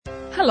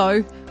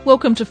Hello,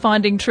 welcome to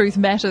Finding Truth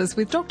Matters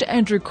with Dr.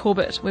 Andrew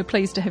Corbett. We're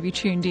pleased to have you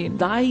tuned in.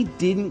 They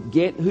didn't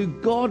get who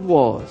God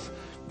was.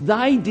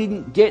 They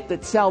didn't get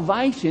that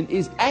salvation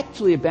is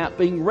actually about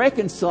being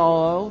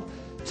reconciled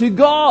to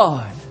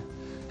God.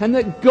 And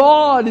that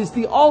God is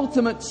the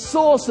ultimate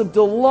source of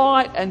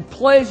delight and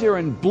pleasure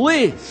and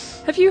bliss.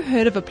 Have you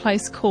heard of a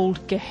place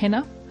called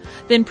Gehenna?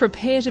 Then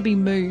prepare to be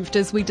moved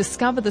as we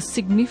discover the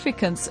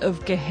significance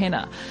of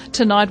Gehenna.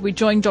 Tonight we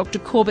join Dr.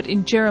 Corbett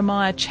in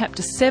Jeremiah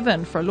chapter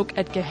 7 for a look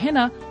at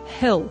Gehenna,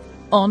 hell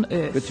on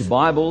earth. Got your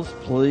Bibles,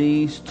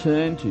 please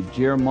turn to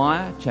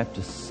Jeremiah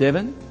chapter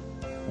 7.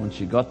 Once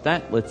you got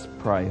that, let's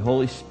pray.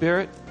 Holy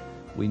Spirit,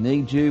 we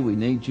need you. We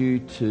need you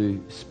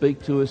to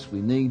speak to us.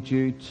 We need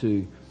you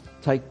to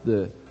take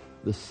the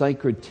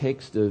sacred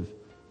text of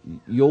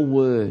your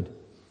word.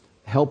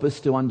 Help us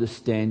to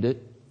understand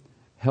it.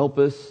 Help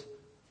us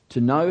to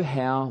know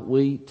how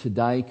we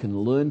today can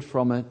learn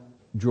from it,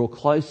 draw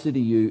closer to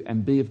you,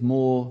 and be of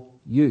more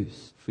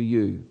use for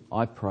you,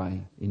 I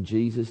pray, in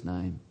Jesus'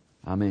 name.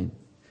 Amen.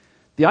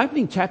 The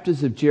opening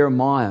chapters of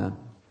Jeremiah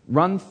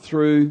run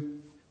through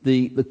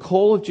the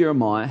call of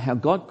Jeremiah, how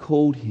God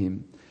called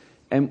him,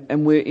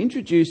 and we're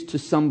introduced to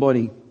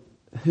somebody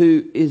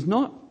who is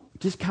not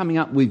just coming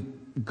up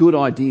with good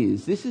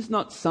ideas. This is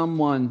not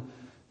someone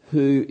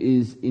who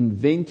is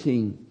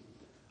inventing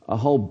a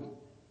whole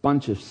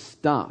bunch of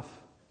stuff.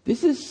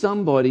 This is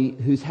somebody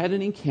who's had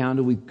an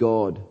encounter with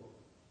God.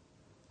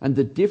 And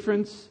the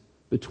difference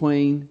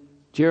between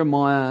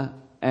Jeremiah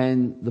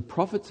and the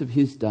prophets of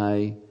his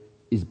day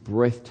is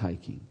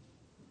breathtaking.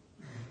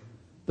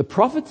 The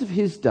prophets of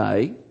his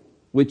day,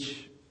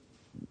 which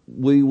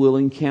we will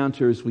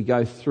encounter as we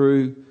go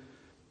through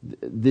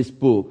this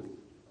book,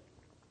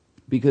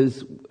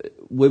 because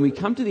when we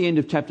come to the end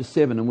of chapter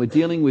 7, and we're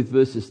dealing with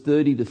verses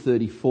 30 to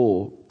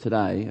 34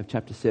 today of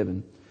chapter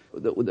 7,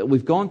 that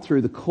we've gone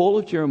through the call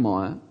of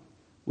Jeremiah,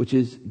 which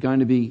is going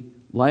to be,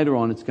 later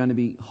on, it's going to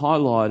be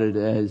highlighted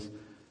as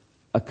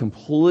a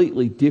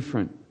completely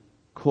different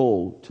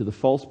call to the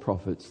false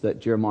prophets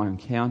that Jeremiah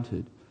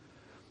encountered.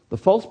 The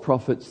false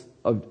prophets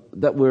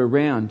that were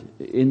around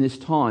in this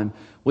time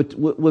were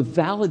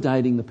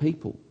validating the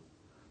people.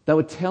 They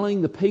were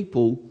telling the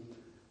people,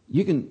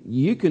 you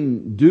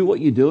can do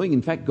what you're doing.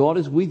 In fact, God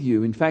is with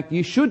you. In fact,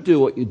 you should do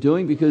what you're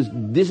doing because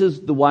this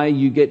is the way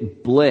you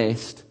get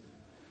blessed.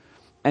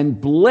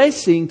 And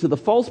blessing to the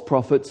false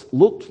prophets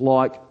looked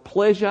like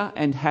pleasure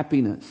and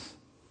happiness.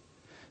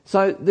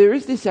 So there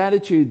is this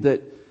attitude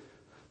that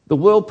the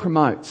world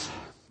promotes.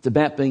 It's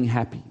about being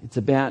happy. It's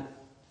about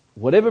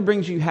whatever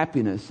brings you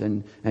happiness,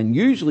 and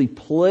usually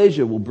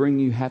pleasure will bring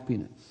you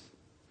happiness.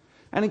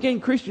 And again,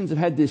 Christians have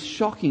had this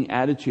shocking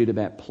attitude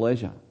about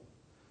pleasure,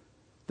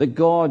 that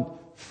God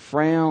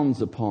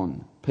frowns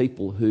upon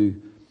people who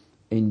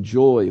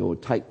enjoy or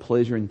take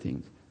pleasure in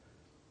things.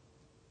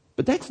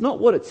 But that's not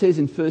what it says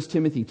in 1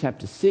 Timothy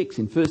chapter 6.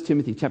 In 1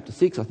 Timothy chapter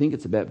 6, I think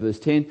it's about verse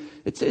 10,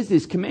 it says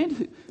this: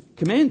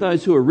 command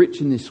those who are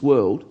rich in this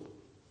world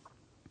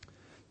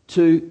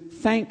to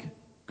thank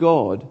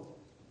God,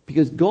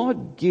 because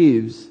God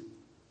gives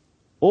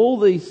all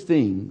these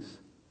things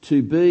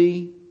to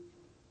be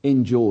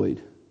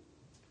enjoyed.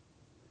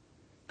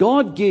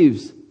 God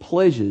gives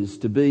pleasures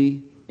to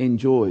be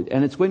enjoyed.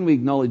 And it's when we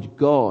acknowledge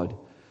God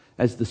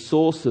as the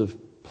source of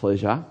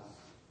pleasure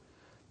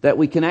that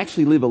we can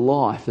actually live a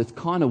life that's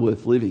kind of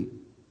worth living.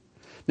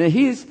 Now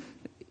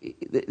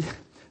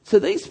so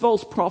these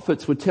false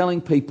prophets were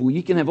telling people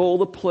you can have all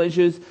the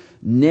pleasures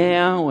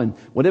now, and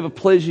whatever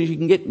pleasures you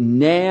can get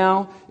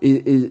now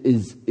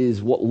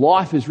is what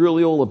life is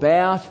really all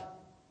about.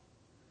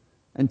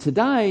 And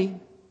today,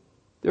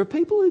 there are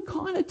people who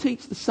kind of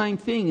teach the same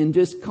thing and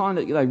just kind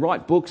of, they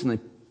write books and they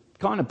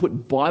kind of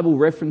put Bible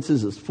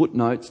references as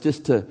footnotes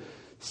just to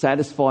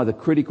satisfy the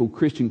critical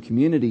Christian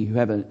community who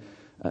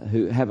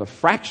have a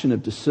fraction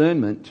of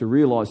discernment to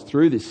realise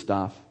through this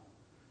stuff.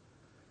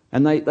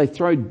 And they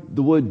throw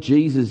the word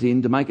Jesus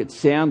in to make it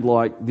sound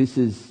like this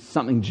is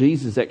something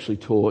Jesus actually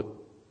taught.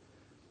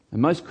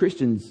 And most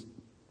Christians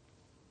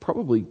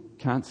probably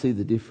can't see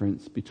the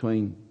difference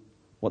between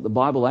what the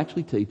Bible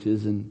actually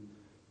teaches and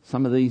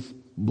some of these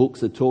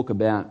books that talk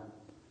about,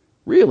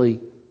 really,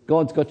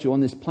 God's got you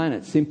on this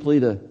planet simply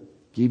to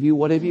give you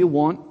whatever you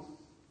want,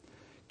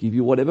 give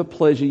you whatever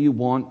pleasure you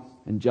want,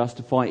 and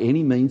justify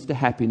any means to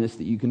happiness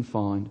that you can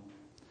find.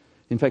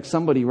 In fact,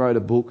 somebody wrote a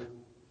book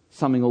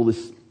summing all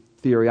this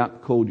theory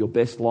up called Your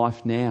Best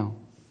Life Now.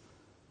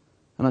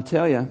 And I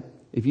tell you,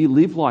 if you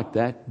live like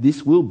that,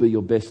 this will be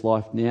your best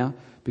life now,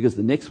 because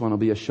the next one will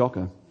be a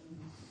shocker.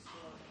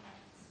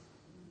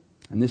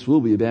 And this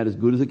will be about as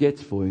good as it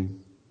gets for you.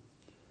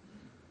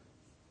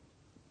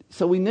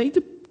 So we need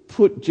to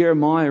put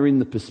Jeremiah in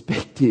the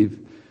perspective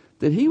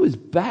that he was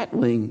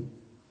battling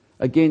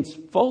against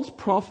false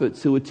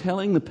prophets who were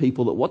telling the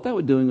people that what they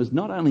were doing was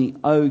not only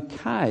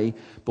okay,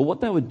 but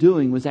what they were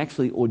doing was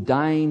actually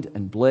ordained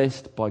and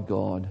blessed by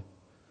God.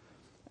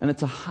 And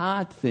it's a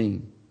hard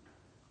thing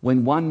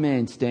when one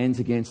man stands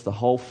against the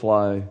whole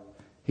flow.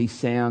 He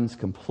sounds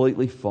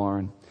completely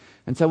foreign.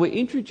 And so we're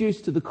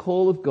introduced to the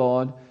call of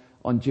God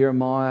on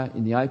Jeremiah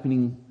in the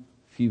opening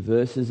few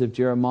verses of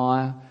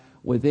Jeremiah.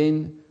 We're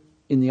then,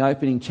 in the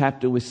opening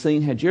chapter, we're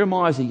seeing how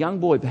Jeremiah is a young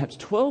boy, perhaps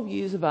 12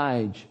 years of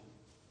age,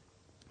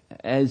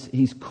 as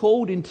he's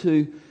called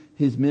into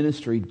his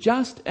ministry,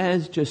 just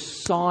as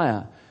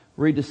Josiah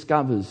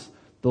rediscovers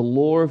the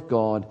law of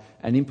God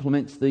and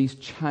implements these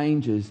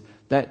changes,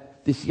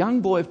 that this young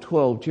boy of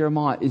 12,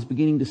 Jeremiah, is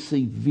beginning to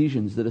see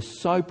visions that are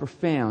so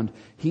profound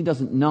he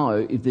doesn't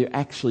know if they're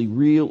actually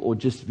real or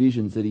just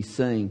visions that he's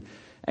seeing.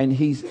 And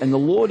the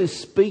Lord is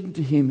speaking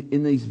to him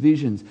in these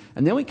visions.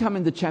 And then we come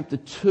into chapter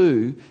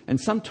 2, and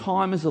some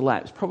time has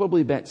elapsed,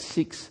 probably about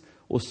 6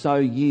 or so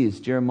years.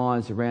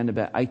 Jeremiah's around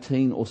about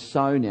 18 or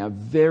so now,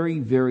 very,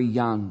 very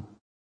young.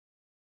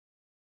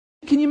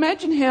 Can you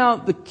imagine how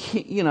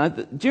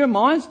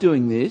Jeremiah's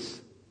doing this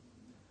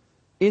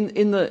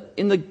in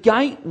the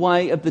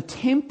gateway of the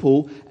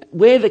temple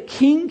where the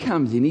king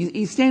comes in?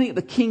 He's standing at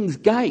the king's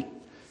gate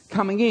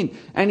coming in,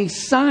 and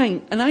he's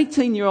saying, an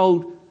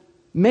 18-year-old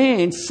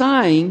man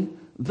saying,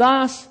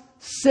 "Thus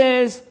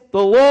says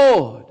the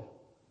Lord."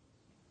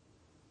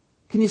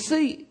 Can you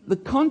see the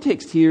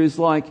context here is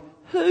like,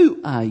 who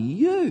are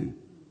you?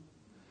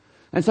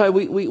 And so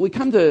we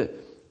come to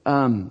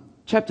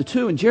chapter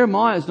 2, and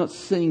Jeremiah is not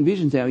seeing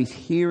visions now, he's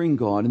hearing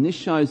God. And this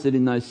shows that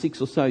in those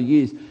 6 or so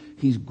years,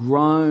 he's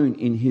grown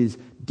in his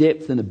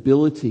depth and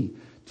ability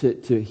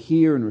to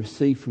hear and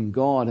receive from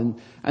God.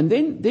 And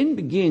then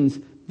begins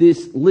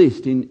this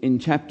list in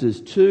chapters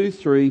 2,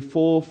 3,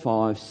 4,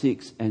 5,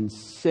 6 and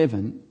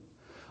 7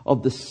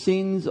 of the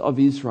sins of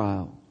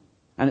Israel.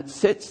 And it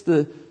sets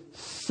the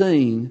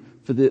scene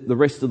for the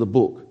rest of the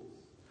book.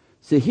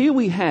 So here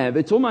we have,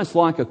 it's almost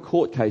like a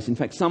court case. In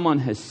fact, someone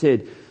has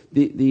said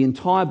the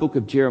entire book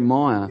of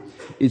Jeremiah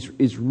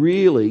is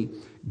really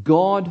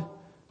God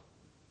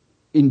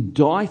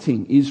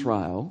indicting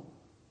Israel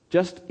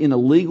just in a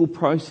legal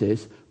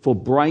process for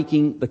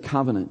breaking the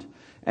covenant.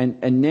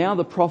 And now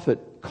the prophet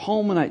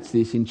culminates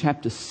this in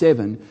chapter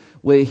 7,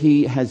 where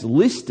he has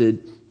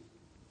listed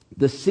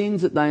the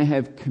sins that they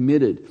have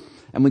committed.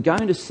 And we're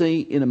going to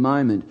see in a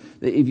moment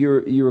that if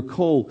you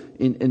recall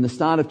in the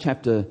start of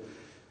chapter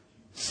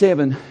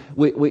 7,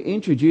 we're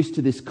introduced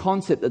to this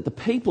concept that the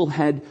people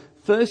had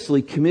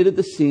firstly committed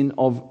the sin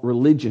of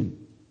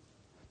religion.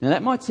 Now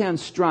that might sound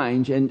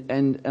strange, and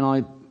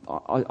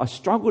I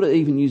struggle to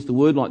even use the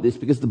word like this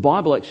because the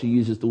Bible actually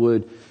uses the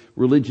word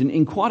religion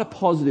in quite a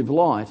positive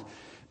light.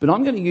 But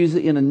I'm going to use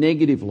it in a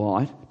negative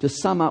light to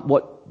sum up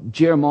what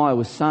Jeremiah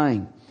was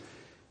saying.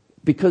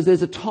 Because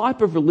there's a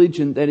type of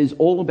religion that is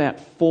all about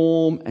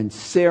form and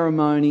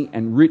ceremony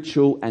and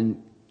ritual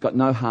and got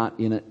no heart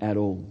in it at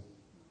all.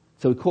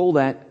 So we call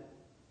that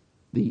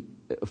the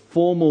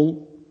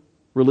formal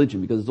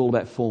religion because it's all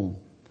about form.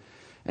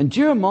 And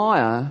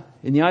Jeremiah,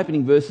 in the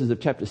opening verses of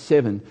chapter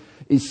 7,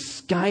 is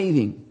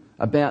scathing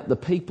about the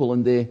people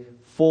and their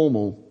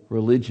formal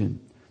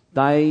religion.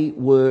 They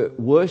were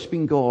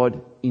worshipping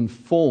God in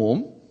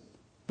form,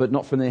 but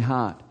not from their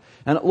heart.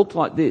 And it looked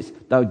like this.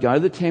 They would go to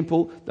the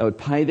temple, they would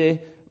pay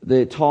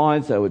their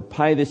tithes, they would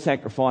pay their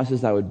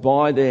sacrifices, they would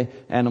buy their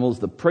animals,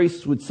 the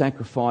priests would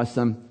sacrifice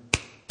them.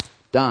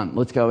 Done.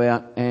 Let's go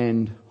out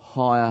and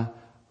hire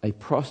a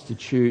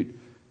prostitute,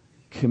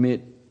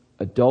 commit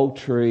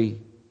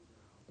adultery,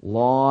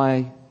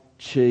 lie,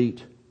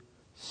 cheat,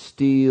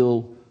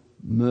 steal,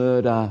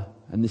 murder.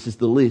 And this is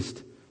the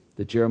list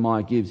that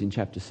Jeremiah gives in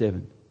chapter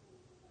 7.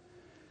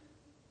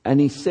 And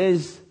he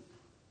says,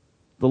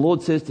 the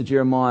Lord says to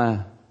Jeremiah,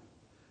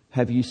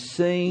 "Have you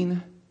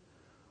seen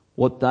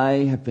what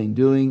they have been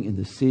doing in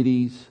the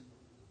cities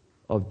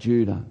of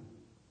Judah?"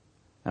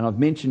 And I've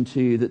mentioned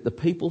to you that the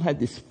people had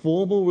this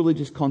formal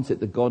religious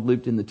concept that God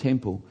lived in the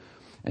temple.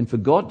 And for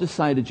God to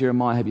say to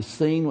Jeremiah, "Have you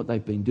seen what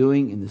they've been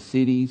doing in the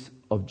cities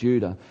of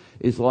Judah?"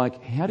 is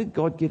like, how did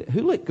God get it?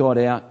 Who let God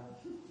out?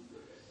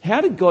 How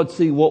did God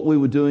see what we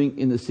were doing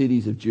in the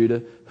cities of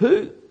Judah?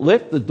 Who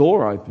left the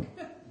door open?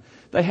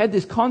 They had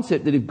this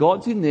concept that if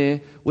God's in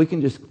there, we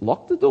can just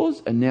lock the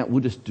doors and now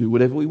we'll just do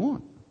whatever we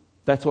want.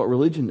 That's what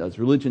religion does.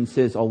 Religion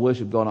says, I'll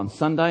worship God on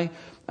Sunday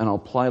and I'll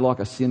play like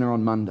a sinner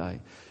on Monday.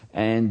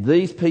 And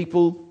these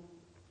people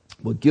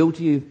were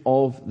guilty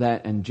of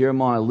that, and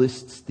Jeremiah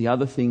lists the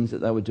other things that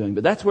they were doing.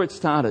 But that's where it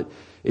started.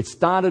 It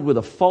started with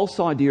a false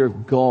idea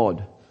of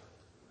God.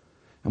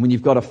 And when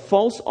you've got a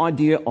false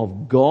idea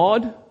of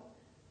God,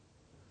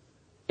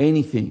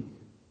 anything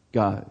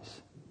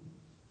goes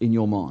in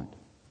your mind.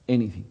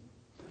 Anything.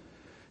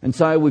 And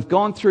so we've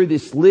gone through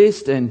this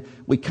list, and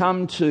we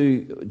come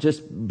to,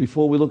 just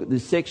before we look at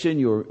this section,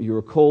 you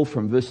recall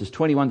from verses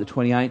 21 to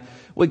 28,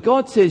 where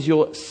God says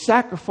you're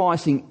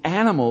sacrificing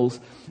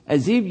animals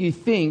as if you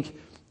think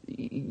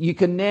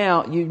you've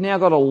now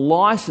got a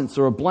license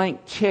or a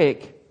blank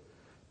check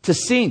to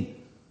sin.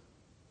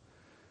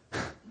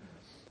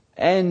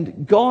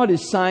 And God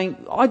is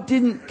saying, I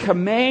didn't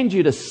command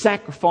you to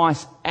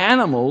sacrifice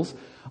animals.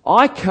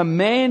 I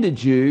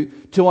commanded you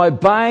to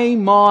obey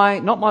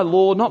not my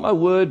law, not my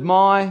word,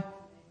 my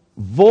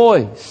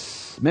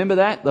voice. Remember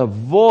that? The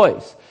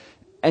voice.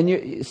 And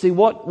you see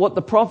what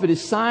the prophet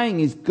is saying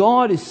is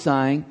God is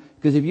saying,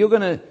 because if you're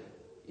going to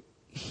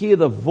hear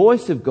the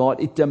voice of God,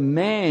 it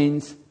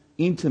demands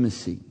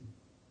intimacy.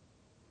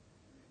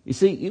 You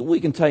see, we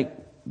can take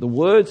the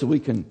words,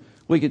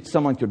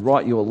 someone could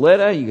write you a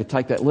letter, you could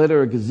take that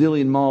letter a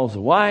gazillion miles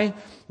away,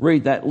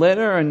 read that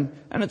letter, and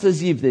it's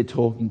as if they're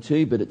talking to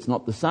you, but it's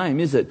not the same,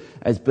 is it?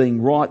 As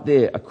being right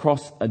there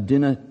across a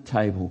dinner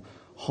table,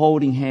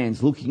 holding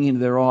hands, looking into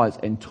their eyes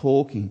and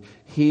talking.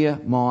 Hear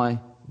my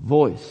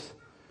voice.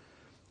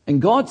 And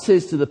God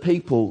says to the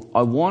people,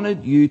 I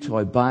wanted you to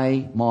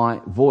obey my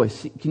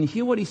voice. Can you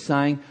hear what he's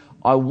saying?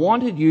 I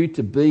wanted you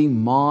to be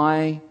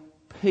my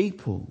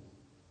people.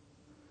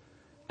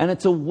 And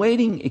it's a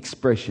wedding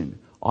expression.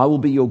 I will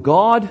be your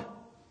God.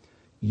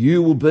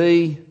 You will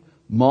be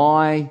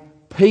my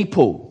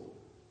people.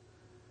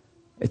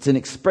 It's an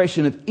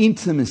expression of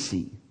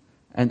intimacy.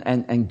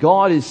 And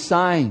God is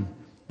saying,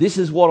 this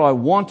is what I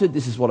wanted,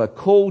 this is what I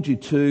called you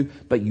to,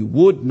 but you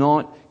would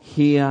not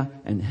hear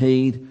and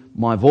heed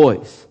my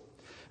voice.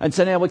 And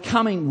so now we're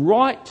coming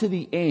right to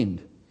the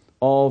end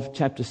of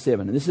chapter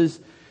 7. And this is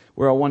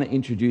where I want to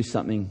introduce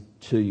something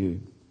to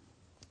you.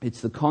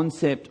 It's the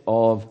concept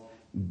of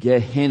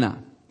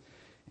Gehenna.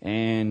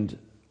 And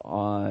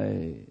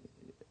I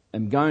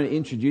am going to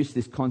introduce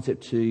this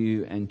concept to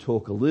you and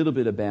talk a little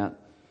bit about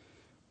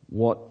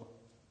what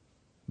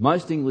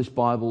most English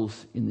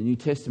Bibles in the New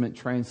Testament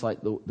translate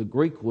the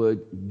Greek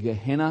word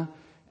Gehenna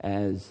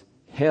as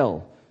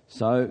hell.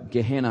 So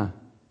Gehenna,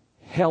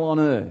 hell on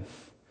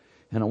earth.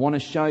 And I want to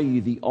show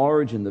you the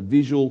origin, the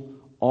visual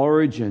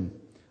origin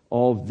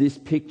of this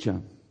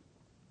picture.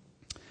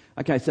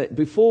 Okay, so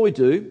before we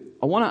do,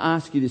 I want to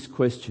ask you this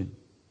question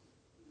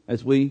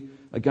as we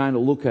are going to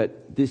look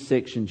at this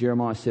section,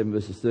 Jeremiah 7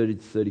 verses 30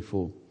 to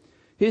 34.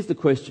 Here's the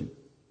question.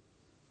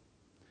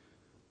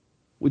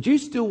 Would you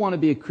still want to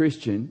be a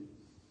Christian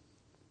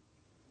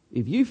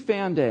if you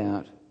found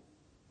out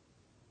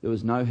there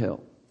was no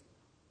hell?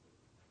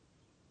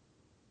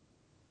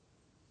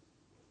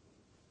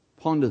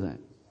 Ponder that.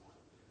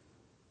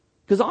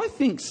 Because I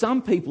think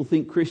some people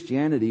think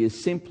Christianity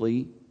is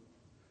simply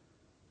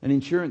an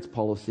insurance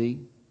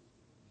policy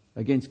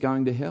against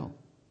going to hell.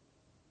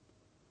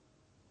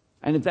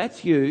 And if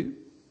that's you,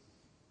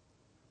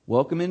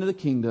 welcome into the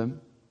kingdom.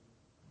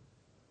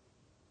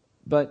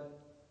 But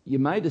you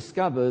may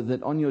discover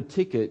that on your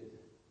ticket,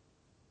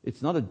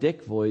 it's not a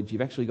deck voyage,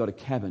 you've actually got a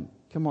cabin.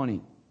 Come on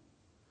in.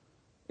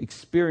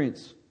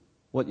 Experience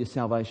what your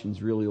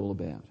salvation's really all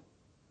about.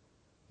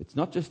 It's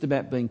not just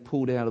about being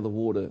pulled out of the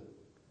water.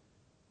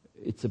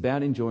 It's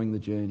about enjoying the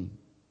journey.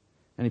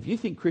 And if you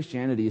think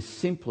Christianity is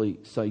simply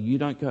so you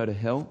don't go to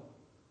hell,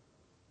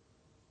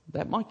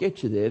 that might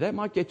get you there. That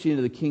might get you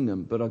into the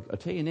kingdom. But I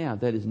tell you now,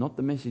 that is not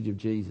the message of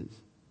Jesus.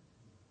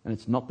 And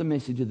it's not the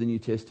message of the New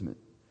Testament.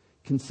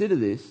 Consider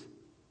this.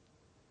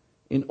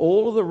 In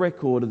all of the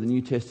record of the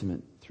New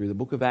Testament, through the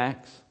book of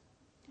Acts,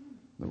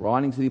 the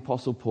writings of the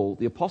Apostle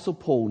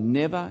Paul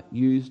never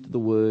used the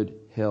word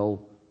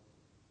hell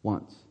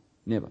once.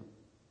 Never.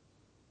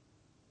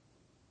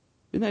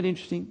 Isn't that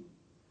interesting?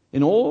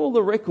 In all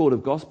the record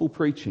of gospel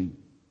preaching,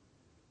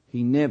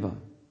 he never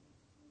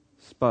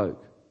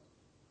spoke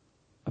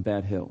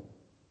about hell.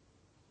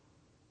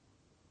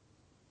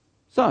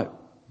 So,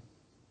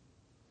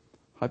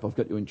 hope I've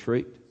got you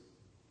intrigued.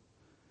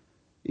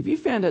 If you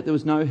found out there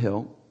was no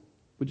hell,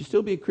 would you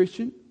still be a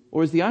Christian?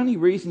 Or is the only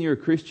reason you're a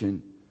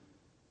Christian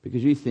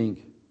because you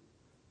think,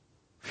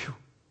 phew,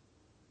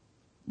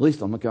 at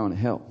least I'm not going to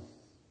hell?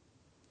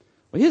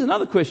 Well, here's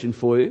another question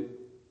for you.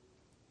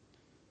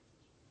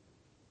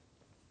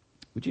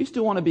 Would you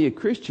still want to be a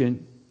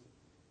Christian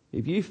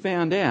if you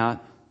found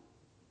out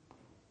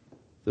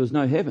there was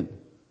no heaven?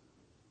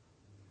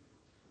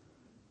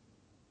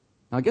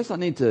 Now, I guess I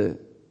need to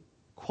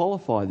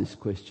qualify this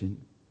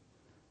question.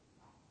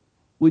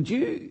 Would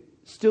you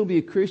still be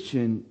a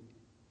Christian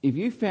if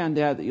you found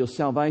out that your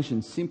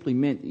salvation simply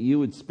meant that you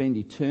would spend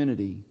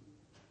eternity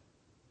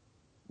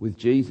with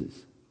Jesus,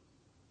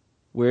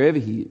 wherever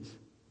he is?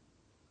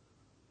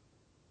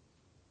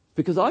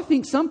 Because I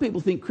think some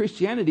people think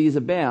Christianity is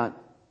about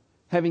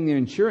having their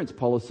insurance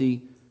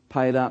policy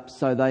paid up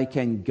so they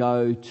can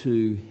go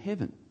to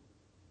heaven.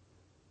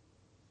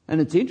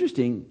 And it's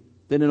interesting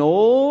that in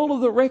all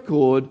of the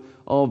record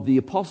of the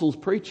apostles'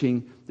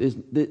 preaching,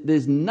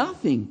 there's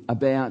nothing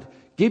about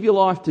give your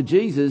life to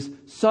Jesus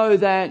so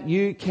that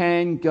you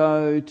can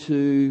go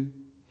to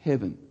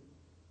heaven.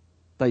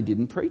 They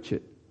didn't preach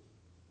it.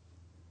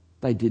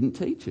 They didn't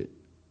teach it.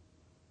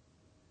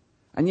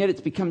 And yet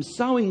it's become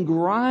so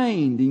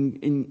ingrained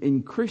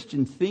in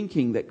Christian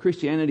thinking that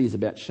Christianity is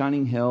about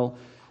shunning hell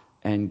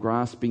and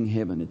grasping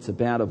heaven. It's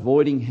about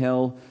avoiding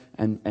hell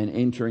and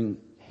entering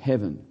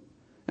heaven.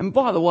 And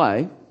by the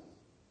way,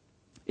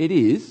 it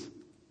is,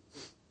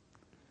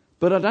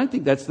 but I don't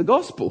think that's the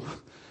gospel.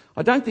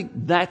 I don't think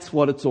that's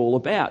what it's all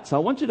about. So I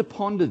want you to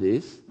ponder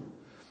this,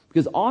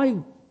 because I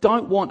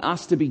don't want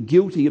us to be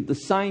guilty of the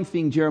same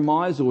thing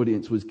Jeremiah's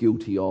audience was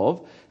guilty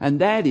of, and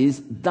that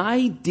is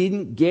they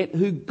didn't get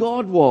who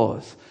God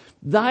was.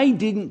 They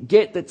didn't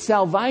get that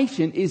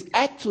salvation is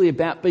actually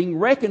about being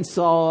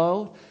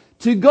reconciled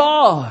to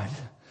God.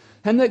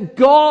 And that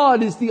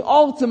God is the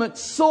ultimate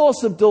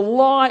source of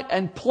delight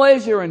and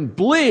pleasure and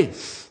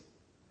bliss.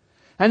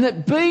 And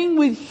that being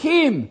with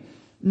Him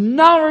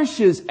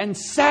nourishes and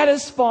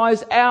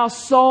satisfies our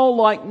soul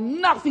like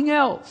nothing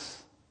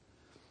else.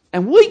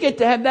 And we get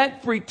to have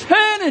that for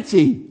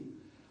eternity.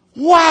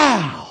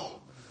 Wow!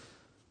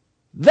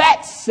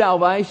 That's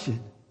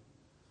salvation.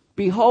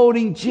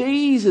 Beholding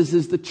Jesus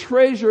as the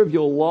treasure of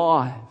your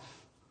life.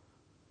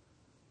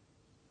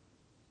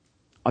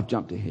 I've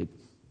jumped ahead.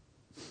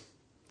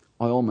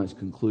 I almost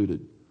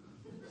concluded.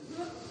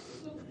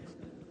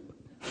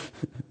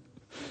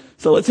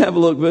 So let's have a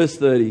look, verse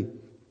 30.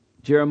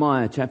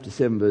 Jeremiah chapter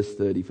 7, verse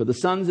 30. For the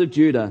sons of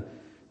Judah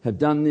have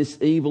done this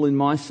evil in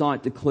my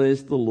sight,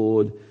 declares the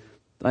Lord.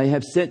 They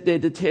have set their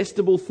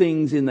detestable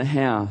things in the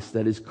house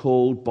that is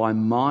called by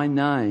my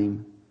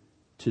name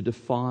to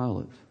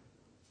defile it.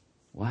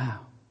 Wow.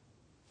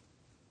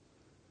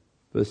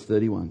 Verse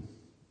 31.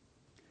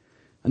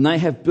 And they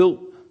have built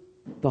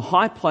the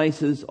high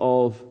places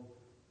of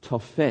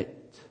Tophet,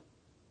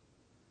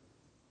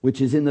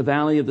 which is in the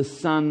valley of the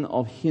son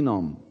of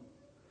Hinnom,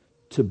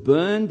 to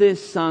burn their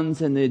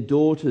sons and their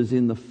daughters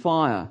in the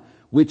fire,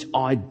 which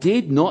I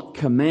did not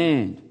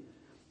command,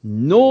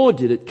 nor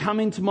did it come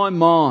into my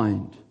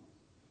mind.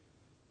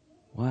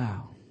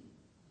 Wow.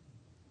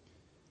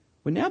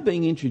 We're now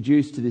being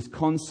introduced to this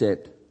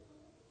concept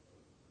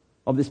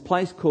of this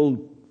place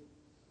called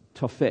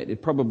Tophet.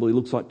 It probably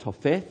looks like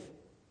Topheth,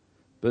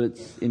 but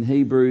it's in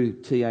Hebrew,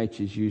 TH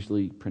is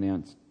usually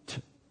pronounced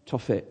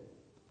Tophet.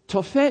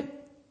 Tophet,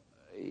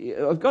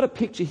 I've got a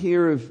picture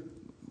here of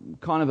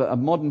kind of a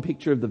modern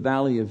picture of the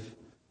valley of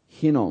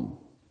Hinnom.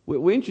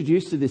 We're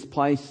introduced to this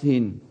place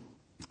in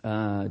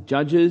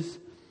Judges,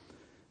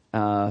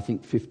 I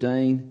think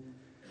 15.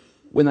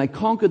 When they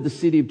conquered the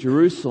city of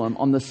Jerusalem,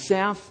 on the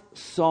south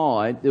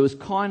side, there was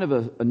kind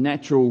of a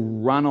natural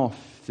runoff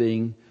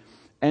thing.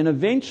 And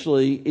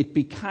eventually it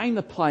became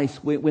the place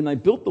where when they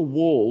built the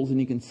walls, and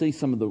you can see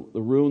some of the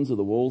ruins of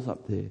the walls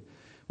up there.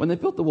 When they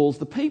built the walls,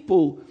 the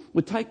people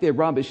would take their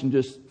rubbish and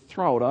just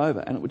throw it over,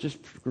 and it would just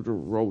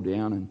roll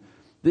down. And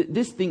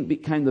this thing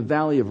became the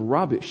valley of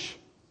rubbish.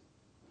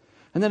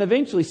 And then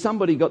eventually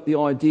somebody got the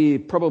idea,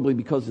 probably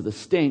because of the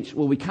stench,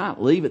 well, we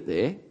can't leave it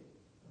there.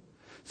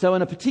 So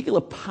in a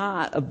particular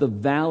part of the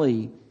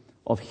valley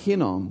of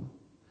Hinnom,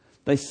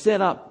 they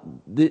set up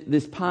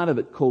this part of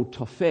it called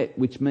Tophet,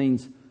 which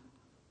means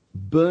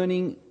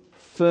burning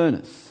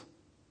furnace.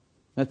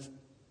 That's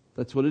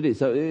what it is.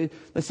 So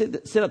they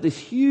set up this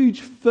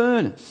huge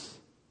furnace,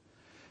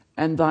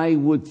 and they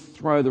would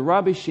throw the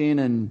rubbish in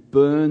and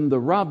burn the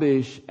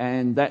rubbish,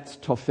 and that's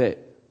Tophet.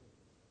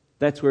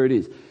 That's where it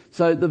is.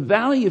 So the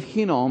valley of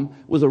Hinnom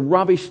was a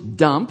rubbish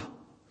dump,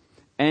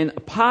 and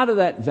a part of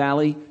that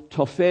valley,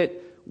 Tophet,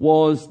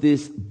 was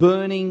this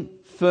burning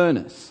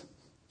furnace.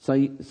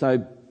 So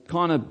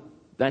kind of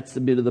that's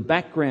a bit of the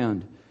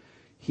background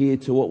here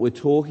to what we're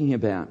talking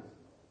about.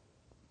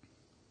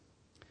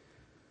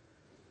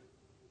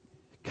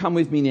 Come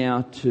with me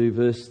now to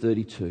verse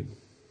 32.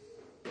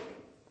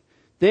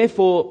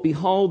 Therefore,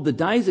 behold, the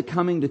days are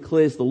coming,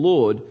 declares the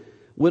Lord,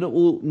 when it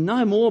will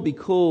no more be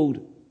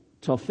called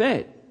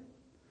Tophet,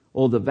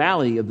 or the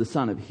valley of the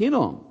son of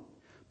Hinnom,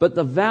 but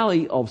the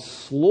valley of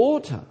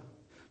slaughter.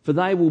 For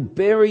they will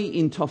bury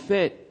in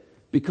Tophet,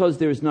 because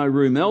there is no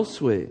room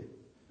elsewhere.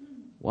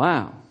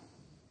 Wow.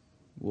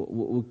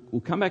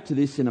 We'll come back to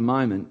this in a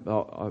moment.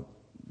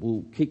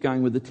 We'll keep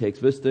going with the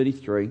text. Verse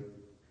 33.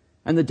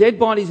 And the dead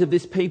bodies of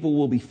this people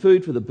will be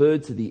food for the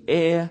birds of the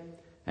air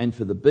and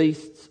for the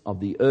beasts of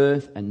the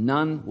earth, and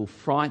none will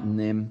frighten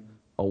them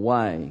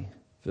away.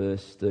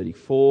 Verse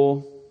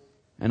 34.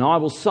 And I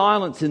will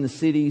silence in the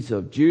cities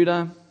of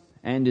Judah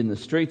and in the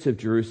streets of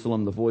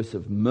Jerusalem the voice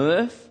of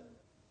mirth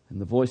and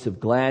the voice of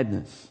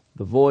gladness,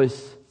 the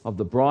voice of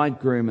the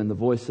bridegroom and the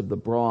voice of the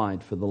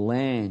bride, for the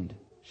land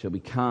shall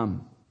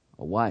become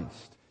a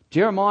waste.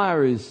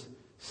 Jeremiah is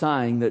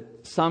saying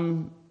that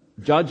some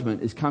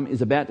judgment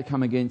is about to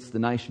come against the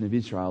nation of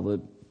Israel,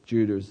 the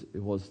Judah as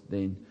it was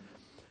then.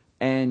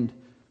 And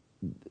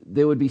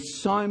there would be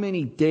so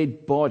many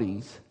dead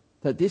bodies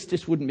that this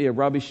just wouldn't be a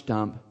rubbish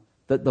dump,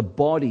 that the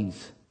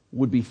bodies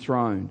would be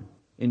thrown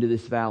into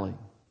this valley,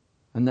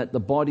 and that the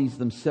bodies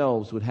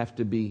themselves would have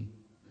to be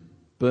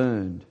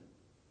burned,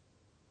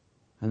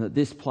 and that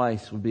this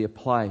place would be a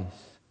place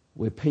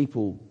where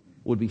people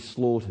would be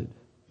slaughtered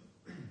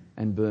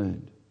and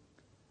burned.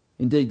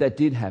 Indeed, that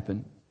did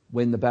happen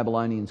when the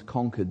Babylonians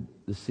conquered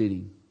the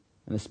city,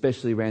 and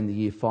especially around the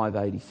year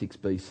 586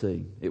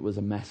 BC. It was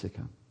a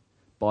massacre.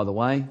 By the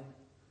way,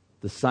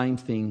 the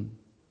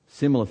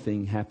similar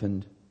thing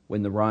happened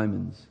when the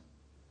Romans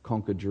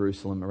conquered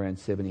Jerusalem around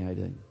 70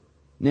 AD.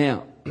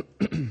 Now,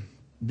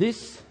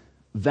 this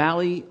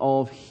valley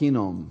of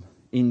Hinnom,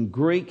 in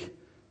Greek,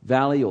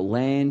 valley or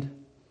land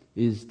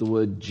is the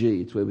word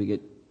G. It's where we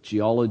get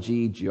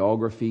geology,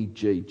 geography,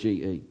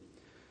 G-E.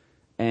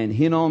 And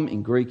Hinnom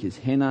in Greek is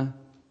henna.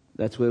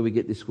 That's where we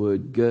get this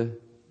word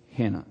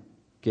Gehenna.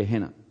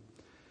 Gehenna.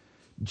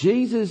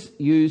 Jesus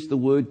used the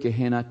word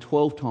Gehenna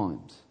 12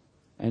 times.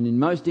 And in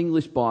most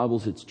English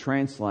Bibles, it's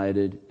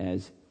translated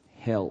as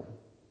hell.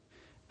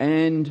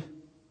 And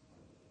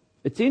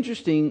it's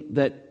interesting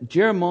that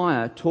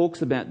Jeremiah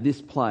talks about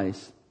this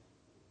place,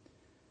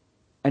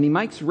 and he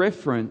makes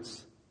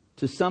reference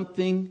to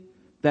something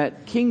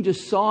that King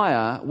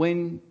Josiah,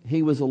 when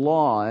he was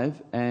alive,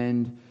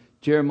 and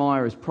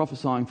Jeremiah is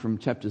prophesying from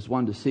chapters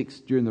 1 to 6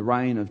 during the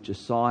reign of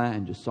Josiah,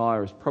 and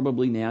Josiah is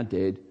probably now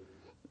dead,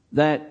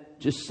 that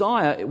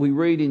Josiah, we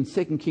read in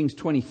 2 Kings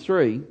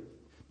 23,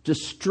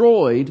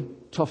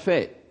 destroyed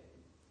Tophet.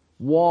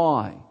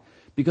 Why?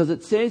 Because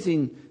it says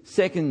in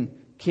 2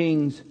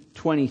 Kings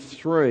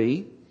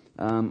 23,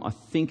 I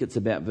think it's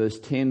about verse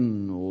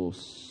 10 or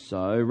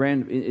so,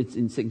 it's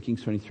in 2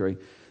 Kings 23,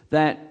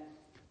 that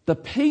the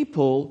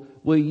people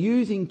were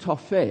using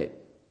Tophet,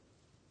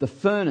 the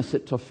furnace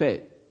at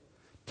Tophet,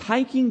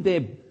 taking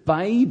their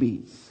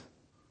babies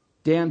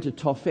down to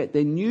Tophet,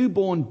 their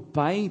newborn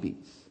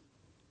babies,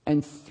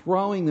 and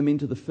throwing them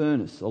into the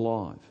furnace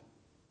alive.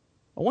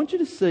 I want you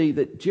to see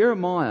that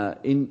Jeremiah,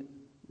 in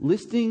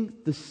listing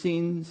the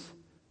sins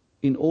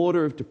in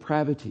order of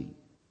depravity,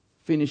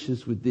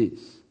 finishes with this.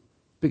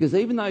 Because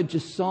even though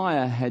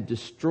Josiah had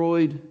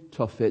destroyed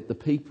Tophet, the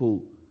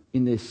people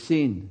in their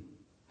sin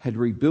had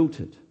rebuilt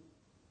it.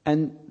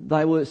 And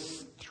they were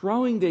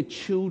throwing their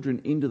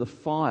children into the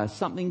fire,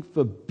 something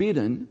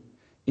forbidden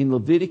in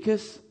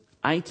Leviticus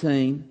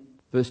 18,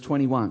 verse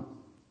 21.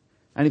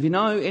 And if you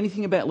know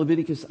anything about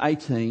Leviticus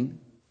 18,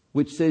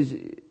 which says,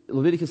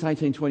 Leviticus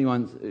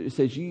 18:21, it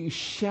says, you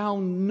shall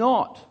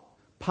not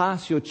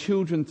pass your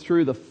children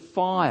through the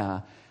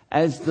fire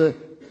as the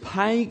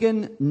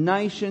pagan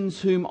nations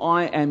whom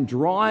I am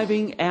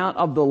driving out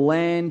of the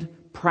land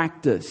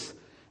practice,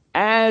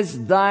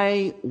 as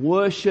they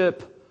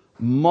worship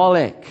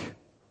Molech.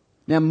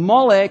 Now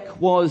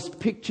Molech was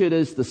pictured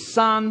as the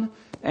sun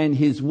and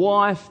his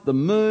wife, the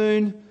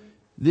moon.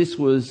 This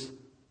was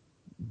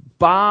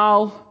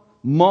Baal,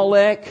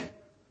 Molech,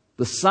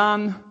 the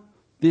sun.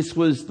 This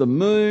was the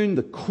moon,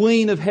 the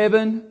queen of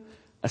heaven,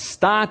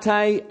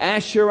 Astarte,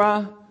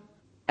 Asherah.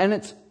 And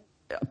it's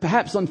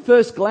perhaps on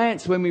first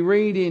glance when we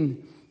read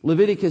in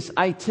Leviticus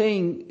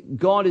 18,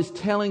 God is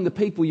telling the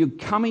people, you're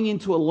coming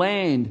into a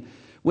land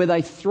where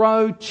they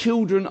throw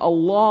children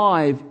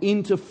alive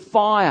into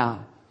fire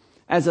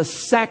as a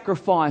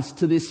sacrifice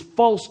to this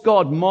false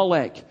god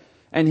Molech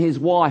and his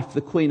wife,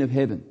 the queen of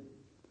heaven.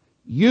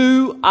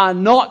 You are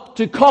not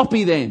to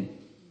copy them.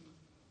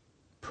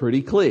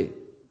 Pretty clear.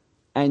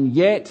 And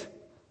yet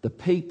the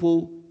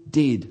people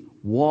did.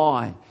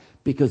 Why?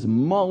 Because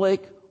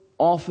Molech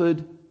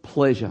offered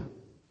pleasure.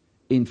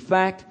 In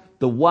fact,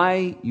 the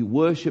way you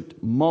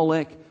worshipped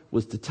Molech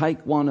was to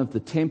take one of the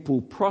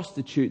temple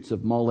prostitutes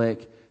of Molech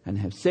and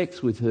have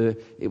sex with her.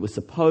 It was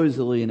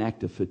supposedly an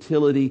act of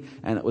fertility,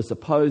 and it was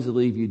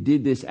supposedly, if you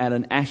did this at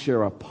an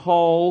Asherah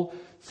pole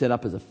set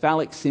up as a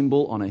phallic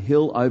symbol on a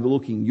hill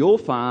overlooking your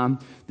farm,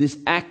 this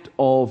act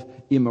of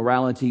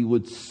immorality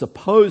would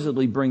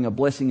supposedly bring a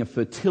blessing of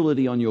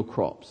fertility on your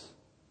crops.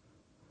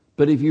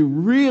 But if you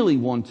really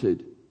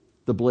wanted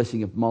the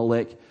blessing of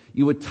Molech,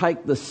 you would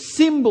take the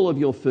symbol of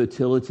your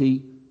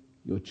fertility,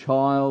 your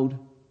child,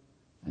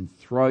 and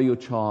throw your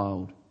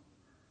child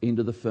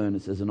into the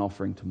furnace as an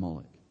offering to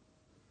Molech.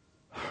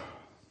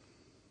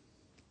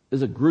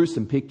 There's a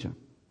gruesome picture,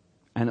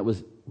 and it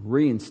was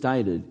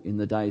reinstated in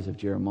the days of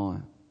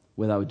Jeremiah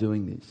where they were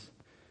doing this.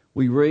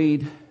 We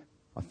read,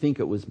 I think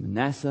it was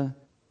Manasseh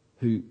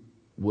who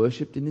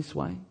worshipped in this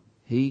way.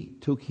 He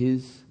took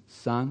his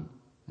son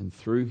and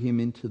threw him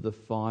into the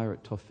fire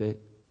at Tophet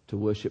to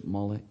worship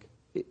Molech.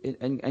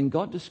 And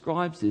God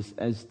describes this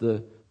as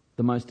the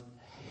most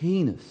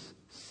heinous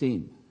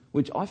sin,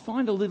 which I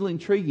find a little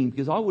intriguing,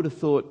 because I would have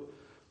thought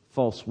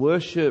false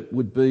worship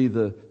would be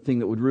the thing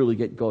that would really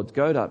get God's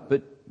goat up.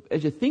 But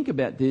as you think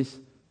about this,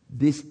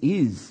 this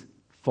is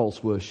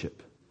false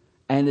worship.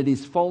 And it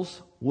is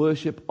false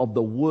worship of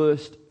the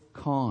worst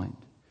kind.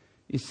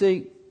 You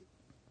see,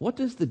 what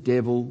does the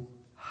devil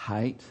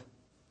hate?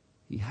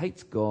 He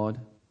hates God.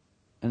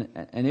 And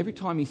every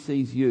time he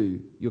sees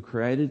you, you're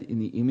created in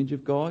the image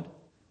of God,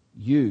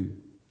 you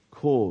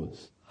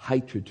cause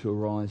hatred to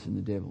arise in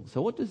the devil.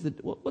 So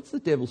what's the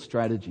devil's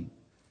strategy?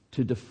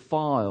 To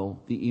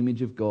defile the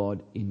image of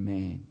God in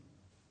man.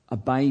 A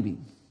baby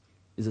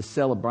is a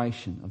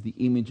celebration of the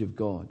image of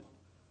God.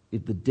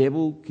 If the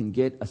devil can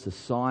get a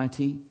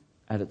society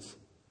at its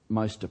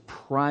most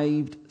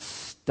depraved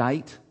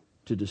state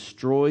to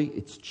destroy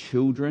its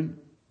children,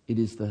 it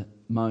is the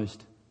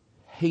most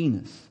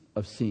heinous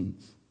of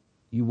sins.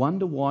 You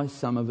wonder why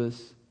some of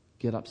us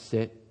get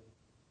upset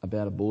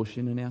about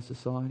abortion in our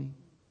society?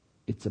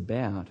 It's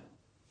about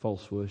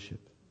false worship.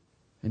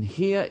 And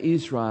here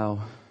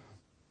Israel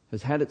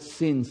has had its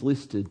sins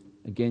listed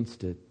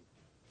against it,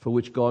 for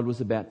which God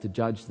was about to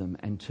judge them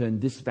and turn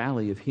this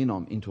valley of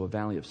Hinnom into a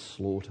valley of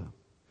slaughter.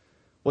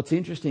 What's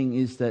interesting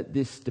is that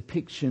this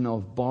depiction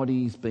of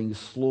bodies being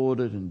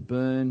slaughtered and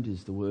burned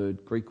is the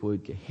Greek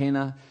word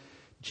Gehenna.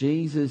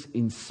 Jesus,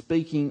 in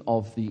speaking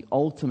of the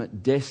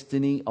ultimate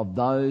destiny of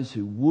those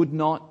who would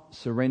not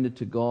surrender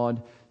to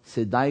God,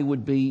 said they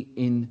would be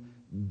in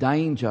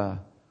danger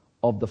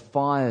of the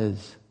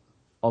fires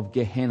of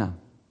Gehenna.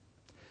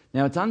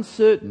 Now, it's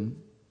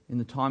uncertain in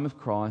the time of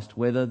Christ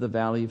whether the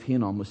Valley of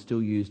Hinnom was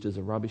still used as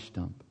a rubbish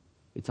dump.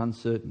 It's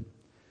uncertain.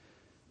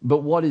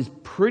 But what is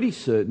pretty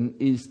certain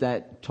is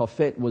that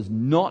Tophet was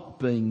not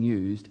being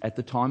used at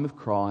the time of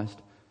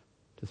Christ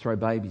to throw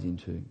babies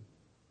into.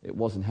 It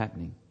wasn't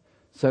happening.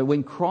 So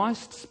when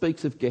Christ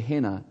speaks of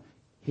Gehenna,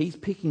 he's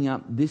picking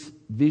up this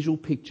visual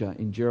picture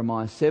in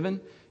Jeremiah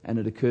 7, and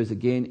it occurs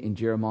again in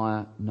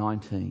Jeremiah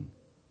 19.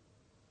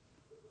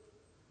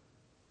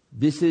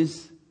 This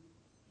is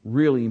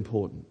really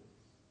important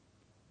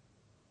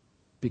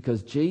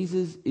because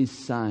Jesus is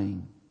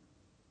saying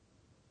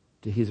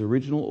to his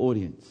original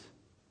audience,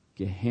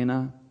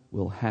 Gehenna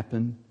will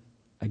happen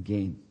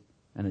again.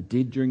 And it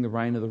did during the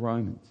reign of the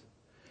Romans.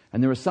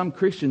 And there are some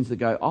Christians that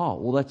go, oh,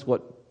 well,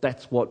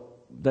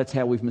 that's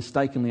how we've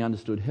mistakenly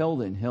understood hell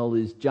then. Hell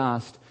is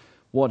just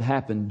what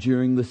happened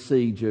during the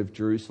siege of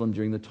Jerusalem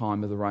during the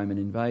time of the Roman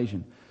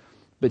invasion.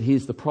 But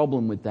here's the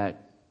problem with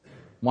that.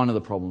 One of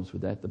the problems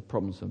with that. The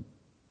problems are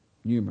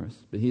numerous,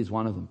 but here's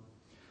one of them.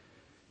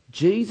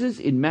 Jesus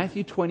in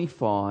Matthew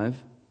 25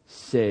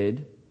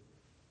 said,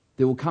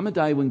 there will come a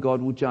day when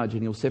God will judge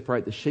and he'll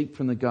separate the sheep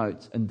from the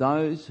goats, and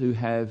those who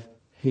have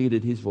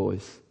heeded his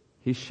voice,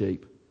 his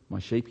sheep, my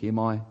sheep hear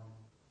my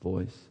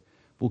voice,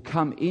 will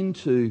come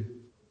into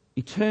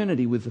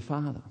eternity with the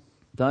Father.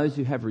 Those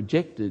who have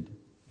rejected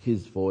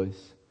his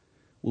voice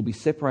will be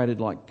separated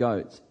like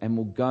goats and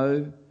will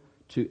go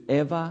to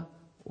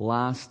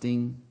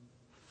everlasting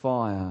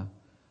fire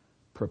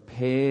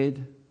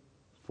prepared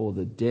for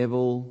the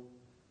devil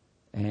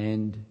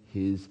and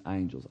his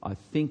angels. I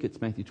think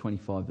it's Matthew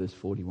 25 verse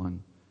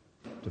 41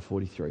 to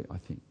 43, I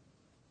think.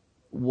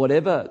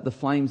 Whatever the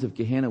flames of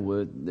Gehenna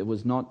were, there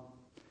was not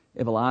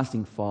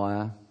everlasting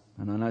fire.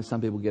 And I know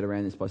some people get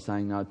around this by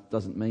saying, no, it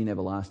doesn't mean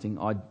everlasting.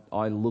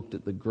 I looked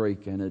at the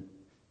Greek and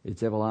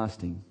it's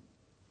everlasting.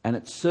 And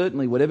it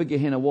certainly, whatever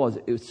Gehenna was,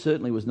 it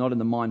certainly was not in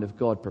the mind of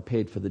God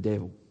prepared for the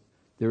devil.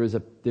 There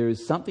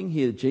is something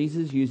here,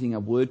 Jesus using a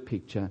word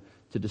picture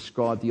to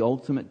describe the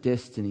ultimate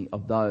destiny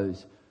of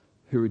those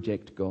who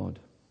reject God.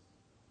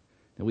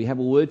 Now we have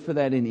a word for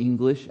that in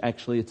English.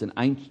 Actually, it's an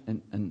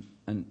ancient,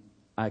 an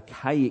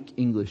archaic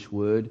English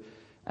word,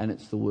 and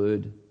it's the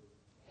word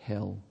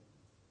hell.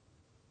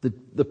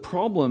 The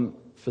problem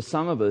for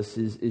some of us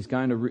is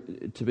going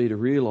to be to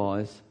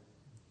realise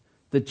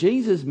that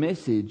Jesus'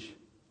 message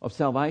of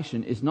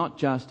salvation is not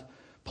just,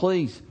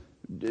 please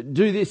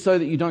do this so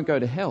that you don't go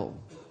to hell.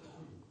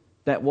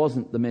 That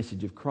wasn't the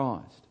message of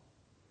Christ.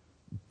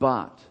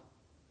 But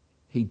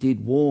he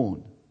did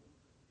warn.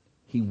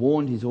 He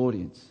warned his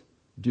audience,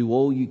 do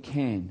all you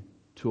can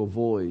to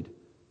avoid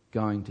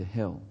going to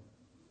hell.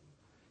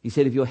 He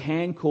said, if your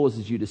hand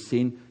causes you to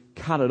sin,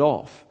 cut it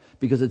off,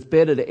 because it's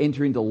better to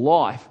enter into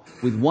life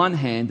with one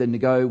hand than to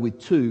go with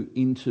two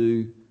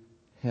into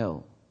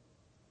hell.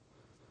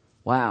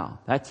 Wow,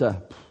 that's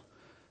a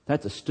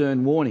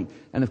stern warning.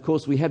 And of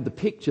course we have the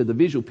picture, the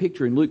visual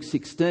picture in Luke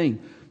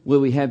 16, where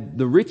we have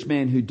the rich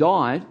man who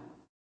died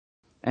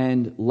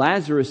and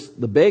Lazarus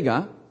the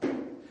beggar.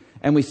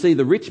 And we see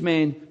the rich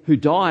man who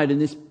died in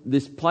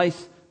this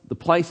place, the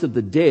place of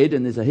the dead,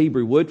 and there's a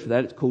Hebrew word for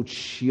that, it's called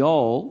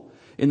Sheol.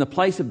 In the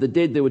place of the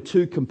dead there were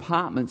two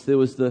compartments. There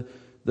was the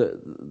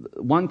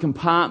one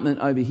compartment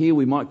over here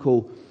we might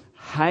call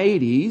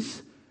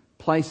Hades,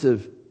 place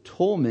of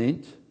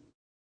torment.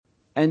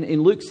 And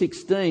in Luke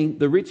 16,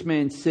 the rich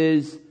man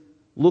says,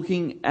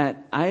 looking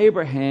at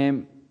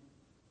Abraham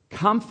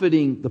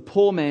comforting the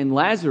poor man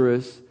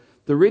Lazarus,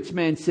 the rich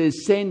man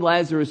says, send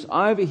Lazarus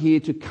over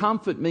here to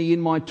comfort me in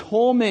my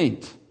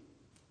torment.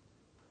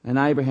 And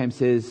Abraham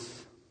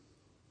says,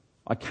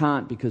 I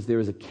can't, because there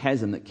is a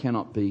chasm that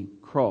cannot be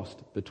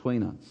crossed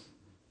between us.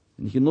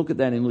 And you can look at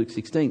that in Luke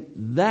 16.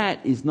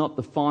 That is not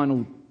the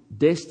final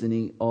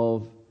destiny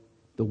of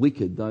the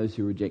wicked, those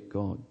who reject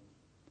God.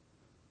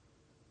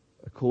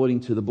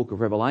 According to the book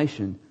of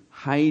Revelation,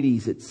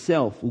 Hades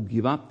itself will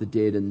give up the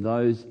dead, and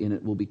those in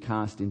it will be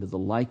cast into the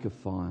lake of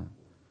fire,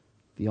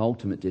 the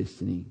ultimate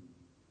destiny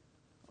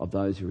of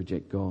those who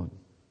reject God.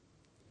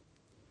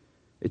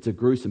 It's a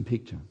gruesome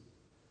picture.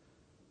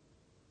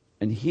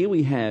 And here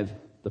we have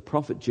the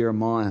prophet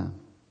Jeremiah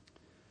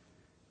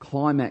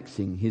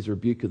climaxing his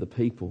rebuke of the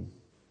people,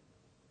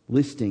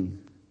 listing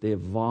their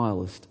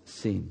vilest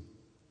sin,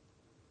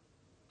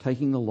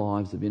 taking the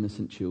lives of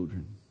innocent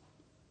children,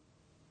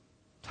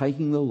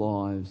 taking the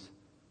lives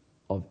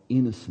of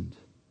innocent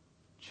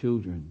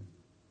children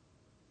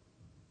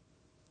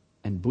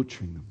and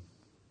butchering them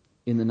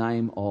in the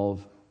name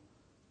of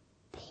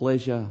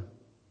pleasure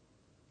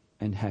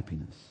and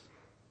happiness.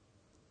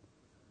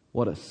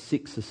 What a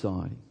sick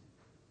society.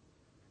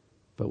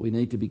 But we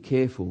need to be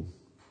careful,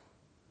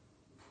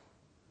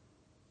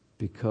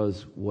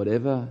 because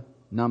whatever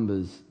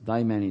numbers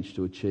they manage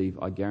to achieve,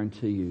 I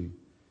guarantee you,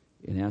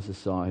 in our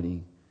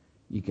society,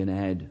 you can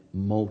add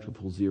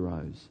multiple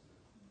zeros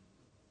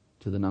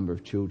to the number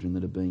of children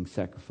that are being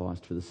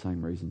sacrificed for the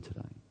same reason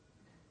today.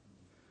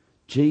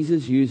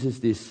 Jesus uses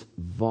this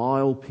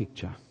vile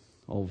picture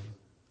of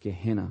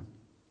Gehenna,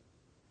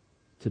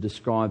 to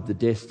describe the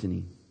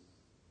destiny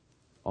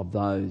of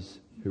those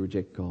who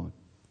reject God.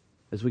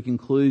 As we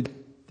conclude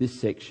this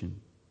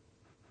section,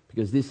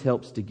 because this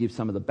helps to give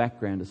some of the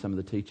background to some of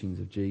the teachings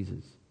of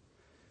Jesus,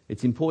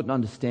 it's important to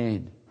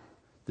understand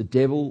the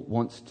devil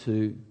wants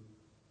to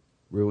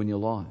ruin your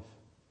life.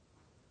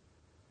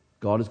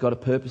 God has got a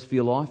purpose for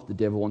your life. The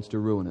devil wants to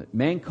ruin it.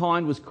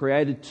 Mankind was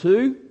created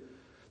to,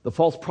 the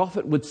false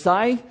prophet would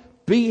say,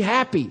 be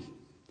happy.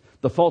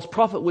 The false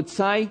prophet would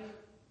say,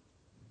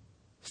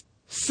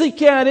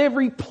 seek out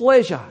every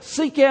pleasure.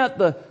 Seek out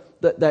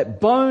that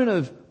bone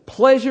of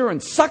pleasure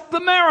and suck the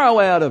marrow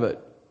out of it.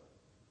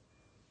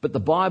 But the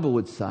Bible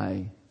would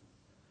say,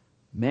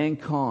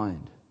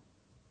 mankind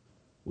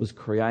was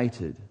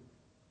created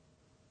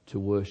to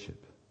worship.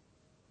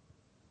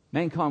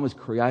 Mankind was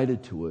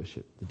created to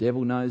worship. The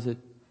devil knows it.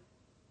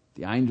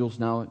 The angels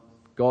know it.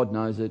 God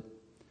knows it.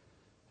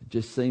 It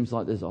just seems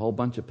like there's a whole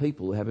bunch of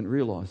people who haven't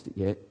realised it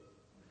yet,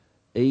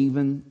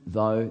 even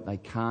though they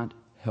can't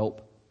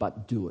help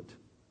but do it.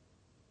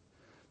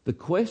 The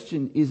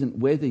question isn't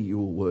whether you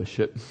will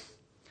worship.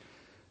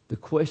 The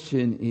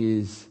question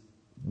is,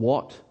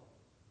 what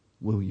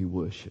will you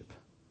worship?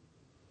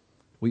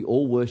 We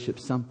all worship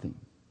something.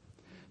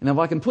 And if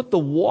I can put the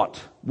what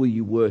will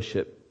you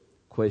worship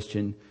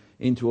question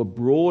into a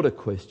broader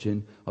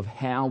question of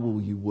how will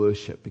you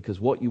worship,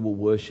 because what you will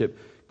worship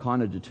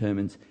kind of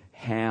determines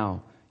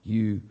how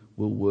you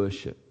will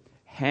worship.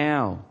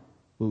 How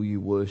will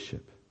you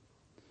worship?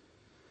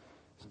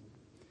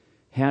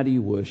 How do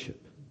you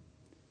worship?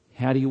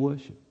 How do you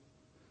worship?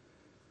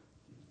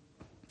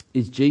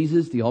 Is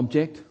Jesus the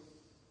object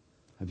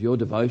of your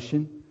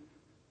devotion?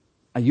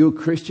 Are you a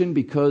Christian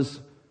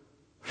because,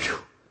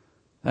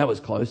 that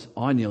was close,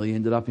 I nearly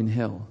ended up in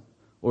hell?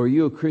 Or are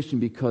you a Christian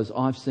because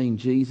I've seen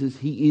Jesus?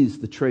 He is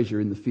the treasure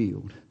in the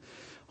field.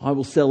 I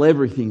will sell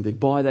everything to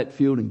buy that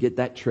field and get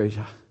that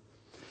treasure.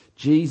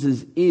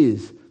 Jesus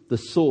is the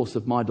source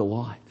of my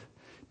delight.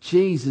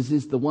 Jesus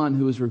is the one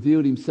who has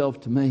revealed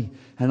himself to me,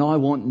 and I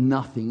want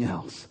nothing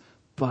else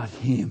but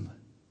him.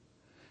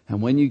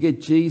 And when you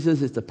get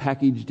Jesus, it's a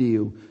package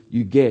deal.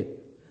 You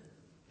get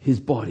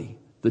his body,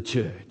 the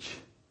church.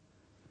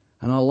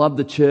 And I love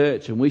the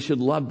church, and we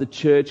should love the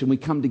church, and we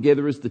come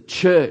together as the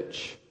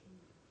church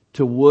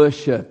to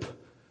worship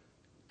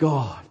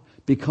God,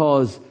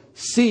 because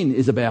sin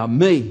is about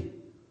me,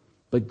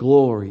 but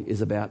glory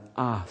is about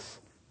us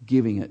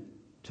giving it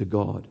to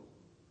God.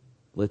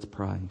 Let's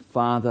pray.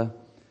 Father,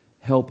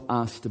 help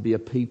us to be a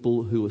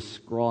people who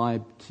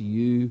ascribe to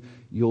you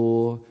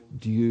your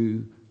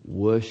due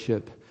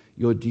worship,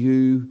 your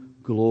due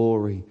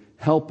glory.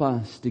 Help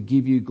us to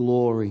give you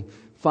glory.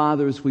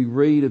 Father, as we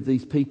read of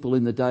these people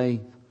in the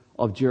day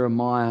of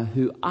Jeremiah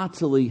who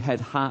utterly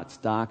had hearts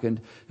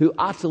darkened, who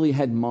utterly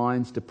had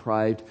minds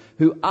depraved,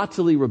 who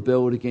utterly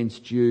rebelled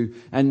against you,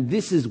 and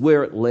this is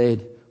where it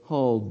led.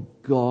 Oh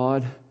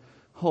God,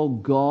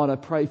 I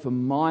pray for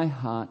my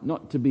heart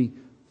not to be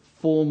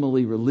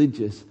formally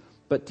religious,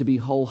 but to be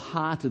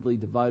wholeheartedly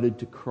devoted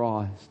to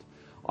Christ.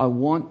 I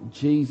want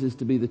Jesus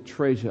to be the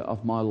treasure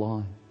of my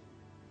life.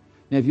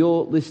 Now, if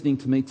you're listening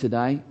to me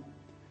today,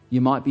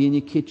 you might be in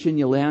your kitchen,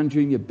 your lounge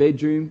room, your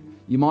bedroom,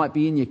 you might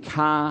be in your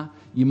car,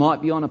 you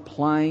might be on a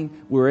plane,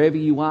 wherever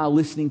you are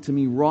listening to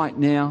me right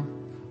now.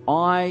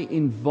 I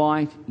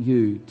invite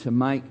you to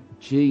make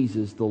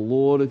Jesus the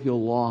Lord of your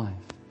life.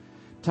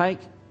 Take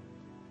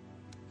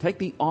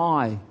the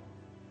I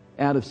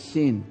out of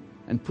sin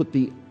and put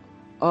the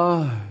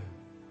O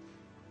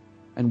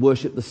and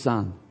worship the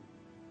Son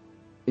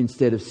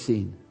instead of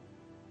sin.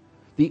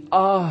 The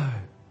O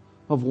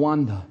of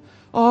wonder.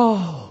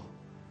 O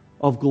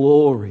of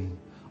glory.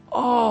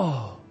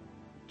 Oh,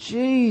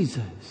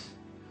 Jesus.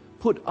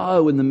 Put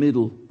O in the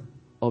middle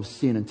of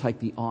sin and take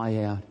the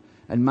I out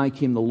and make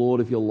him the Lord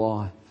of your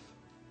life.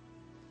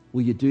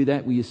 Will you do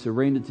that? Will you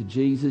surrender to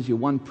Jesus? You're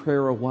one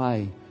prayer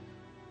away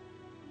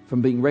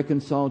from being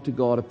reconciled to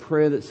God. A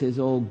prayer that says,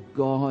 oh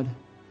God,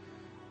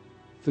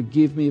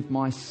 forgive me of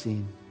my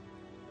sin.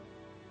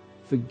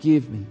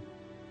 Forgive me.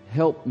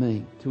 Help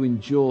me to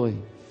enjoy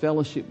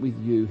fellowship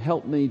with you.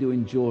 Help me to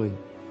enjoy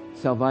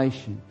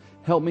salvation.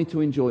 Help me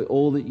to enjoy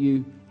all that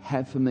you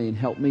have for me, and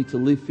help me to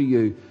live for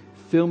you.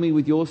 Fill me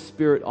with your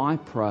Spirit, I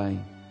pray.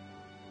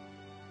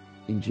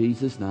 In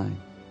Jesus' name.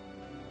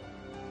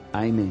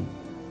 Amen.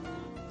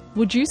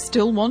 Would you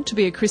still want to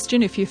be a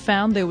Christian if you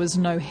found there was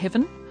no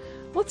heaven?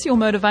 What's your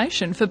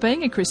motivation for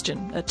being a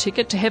Christian? A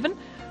ticket to heaven?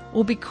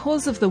 Or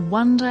because of the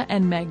wonder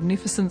and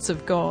magnificence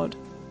of God?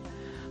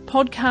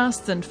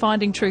 Podcasts and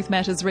Finding Truth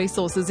Matters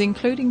resources,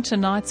 including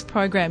tonight's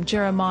program,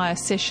 Jeremiah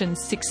Session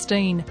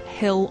 16,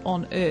 Hell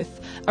on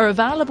Earth, are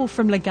available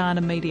from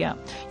Legana Media.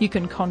 You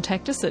can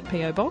contact us at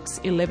PO Box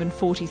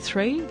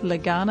 1143,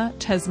 Legana,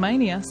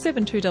 Tasmania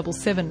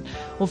 7277,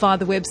 or via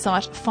the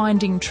website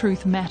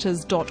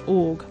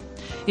findingtruthmatters.org.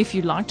 If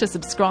you'd like to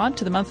subscribe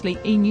to the monthly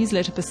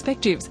e-newsletter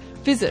Perspectives,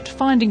 visit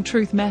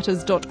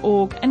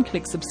findingtruthmatters.org and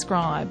click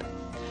subscribe.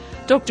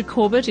 Dr.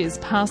 Corbett is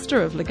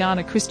pastor of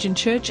Lagana Christian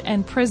Church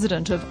and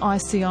president of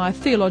ICI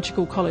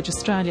Theological College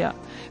Australia.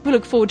 We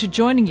look forward to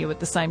joining you at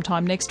the same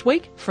time next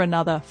week for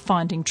another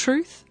Finding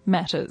Truth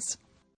Matters.